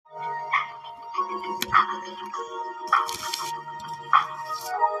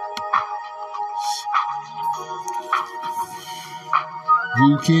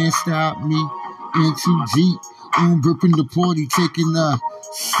You can't stop me. In too deep. I'm gripping the party, taking a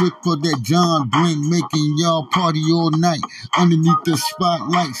sip of that John Blink, making y'all party all night underneath the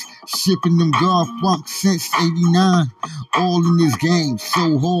spotlights, shipping them God Funk since '89. All in this game,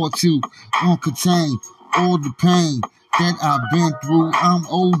 so hard to contain all the pain that I've been through. I'm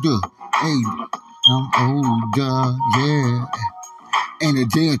older, hey, I'm older, yeah, and a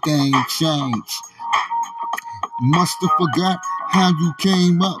damn thing changed. Must have forgot how you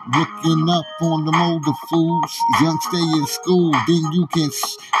came up, looking up on them older fools. Young stay in school, then you can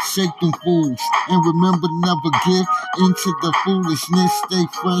shake them fools. And remember, never give into the foolishness. Stay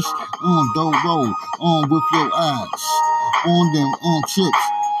fresh on the road, on with your eyes on them, on chips.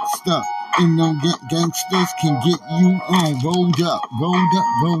 Stuff in them gangsters can get you on. Rolled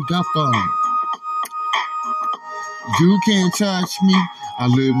up on. You can't touch me. I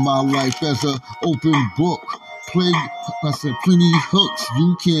live my life as an open book. Play, I said, plenty hooks.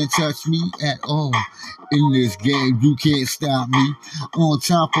 You can't touch me at all. In this game, you can't stop me. On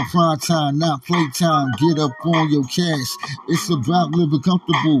time for prime time, not playtime. Get up on your cash. It's about living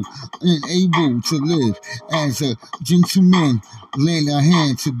comfortable and able to live as a gentleman. Lend a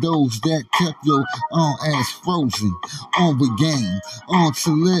hand to those that kept your ass frozen. On the game, on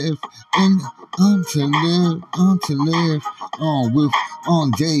to live and to live on with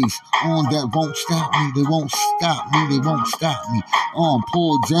on days on that won't stop me. They won't stop me. On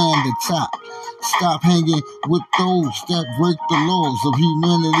pull down the top. Stop hanging with those that break the laws of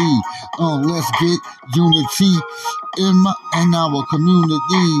humanity. Let's get unity in our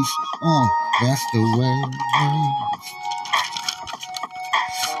communities. That's the way.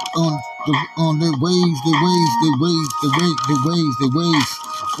 On the ways.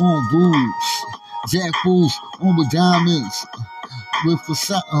 On boobs, jack fools, on with diamonds. With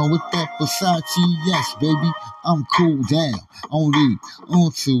that Versace, yes, baby, I'm cool down. Only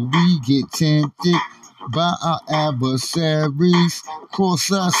until we get tempted by our adversaries.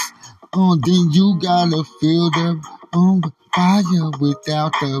 Cross us, then you gotta feel the fire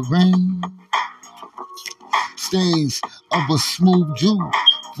without the rain. Stains of a smooth Jew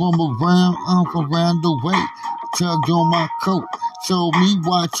from around the way. Tugged on my coat, told me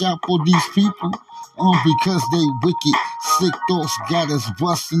watch out for these people. Because they wicked, sick thoughts got us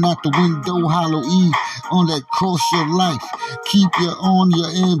busting out the window. Hollow Eve on that course your life. Keep your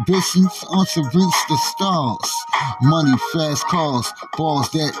ambitions to reach the stars. Money, fast cars, bars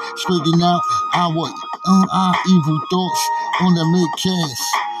that straighten out our evil thoughts on the make cash.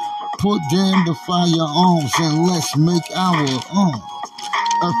 Put down the firearms and let's make our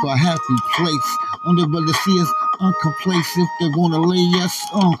earth a happy place. On the brother see us uncomplacent. They wanna lay us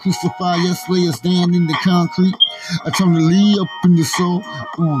on, crucify us, lay us down in the concrete. Eternally up in the soul.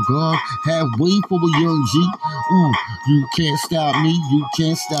 God, halfway for a young G. You can't stop me, you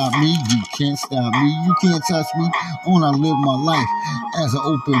can't stop me, you can't stop me, you can't touch me. I live my life as an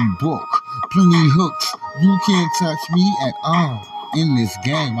open book. Plenty hooks, you can't touch me at all. In this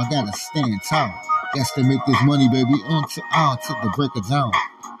game, I gotta stand tall. That's to make this money, baby, until the break of dawn.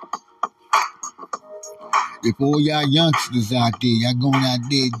 If all y'all youngsters out there, y'all going out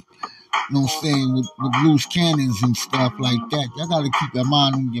there, you know what I'm saying, with loose cannons and stuff like that, y'all gotta keep your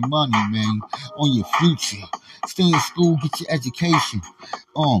mind on your money, man, on your future. Stay in school, get your education.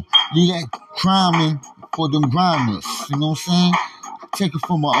 Leave that criming for them grinders, you know what I'm saying? Take it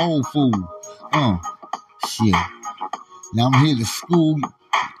from an old fool. Shit. Now I'm here to school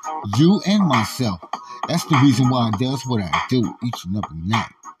you and myself. That's the reason why I does what I do each and every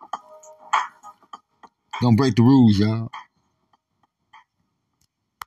night. Don't break the rules, y'all.